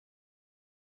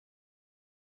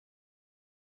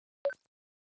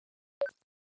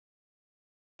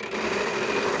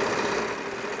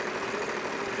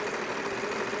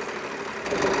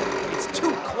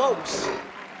close.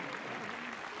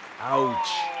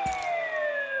 Ouch.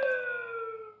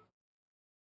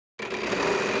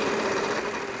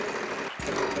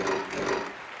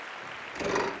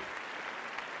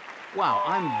 Wow,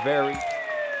 I'm very...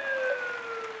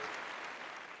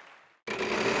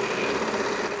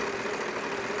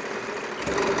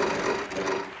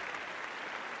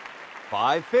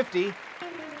 $5.50.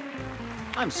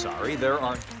 I'm sorry, there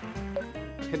aren't...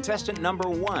 Contestant number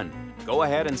 1, go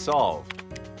ahead and solve.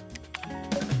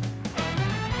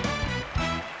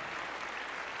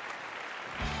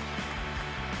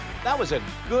 That was a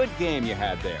good game you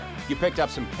had there. You picked up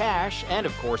some cash and,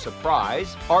 of course, a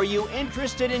prize. Are you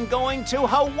interested in going to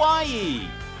Hawaii?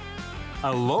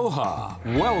 Aloha!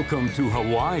 Welcome to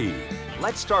Hawaii.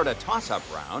 Let's start a toss-up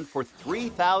round for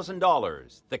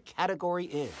 $3,000. The category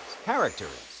is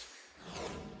characters.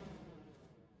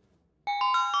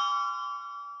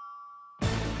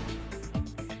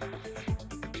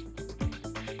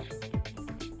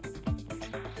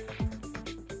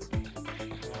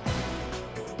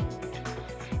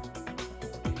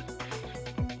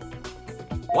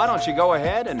 Why don't you go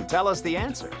ahead and tell us the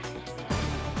answer?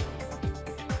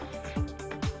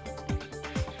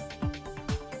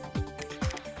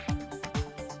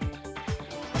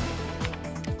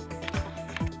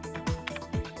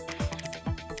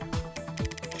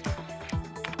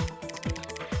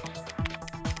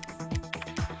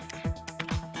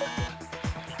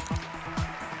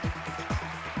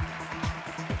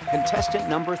 Contestant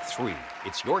number 3,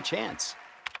 it's your chance.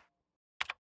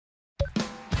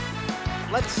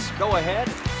 Let's go ahead.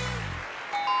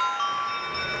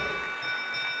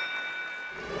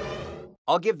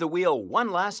 I'll give the wheel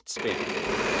one last spin.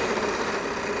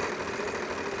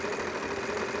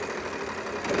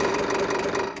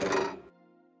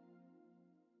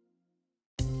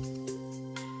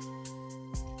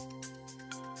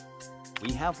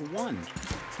 We have 1.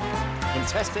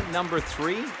 Contestant number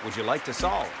 3, would you like to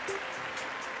solve?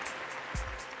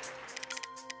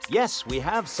 Yes, we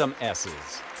have some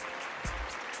S's.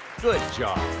 Good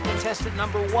job. Contestant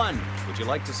number 1, would you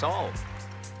like to solve?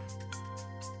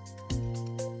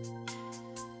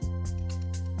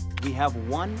 We have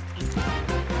 1 E.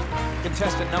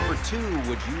 Contestant number 2,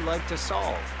 would you like to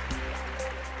solve?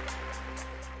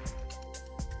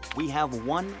 We have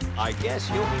 1. I guess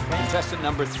you'll be paying. Contestant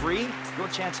number 3, your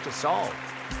chance to solve.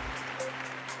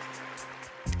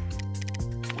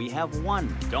 We have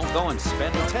 1. Don't go and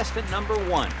spend. Contestant number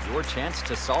 1, your chance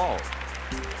to solve.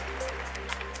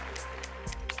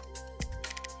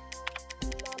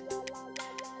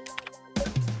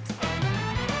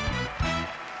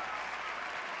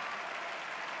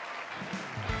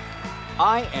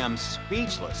 I am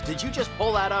speechless. Did you just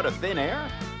pull that out of thin air?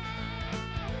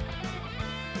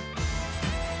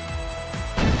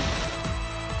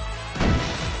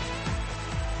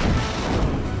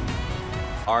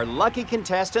 Our lucky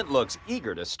contestant looks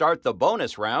eager to start the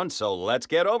bonus round, so let's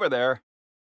get over there.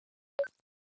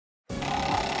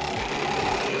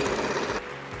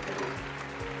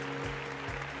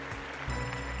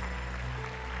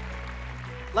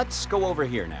 Let's go over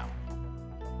here now.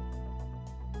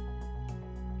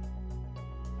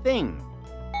 Thing.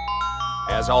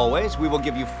 As always, we will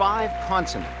give you 5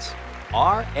 consonants.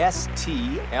 R, S,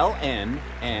 T, L, N,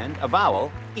 and a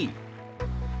vowel, E.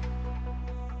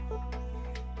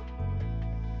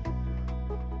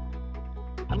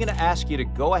 I'm going to ask you to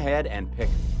go ahead and pick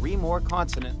 3 more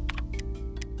consonants.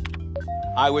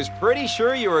 I was pretty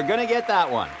sure you were going to get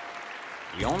that one.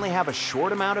 We only have a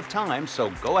short amount of time, so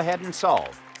go ahead and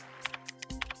solve.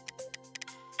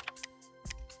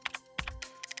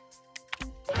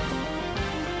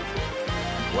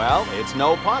 Well, it's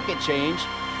no pocket change.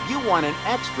 You won an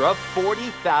extra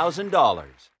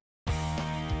 $40,000.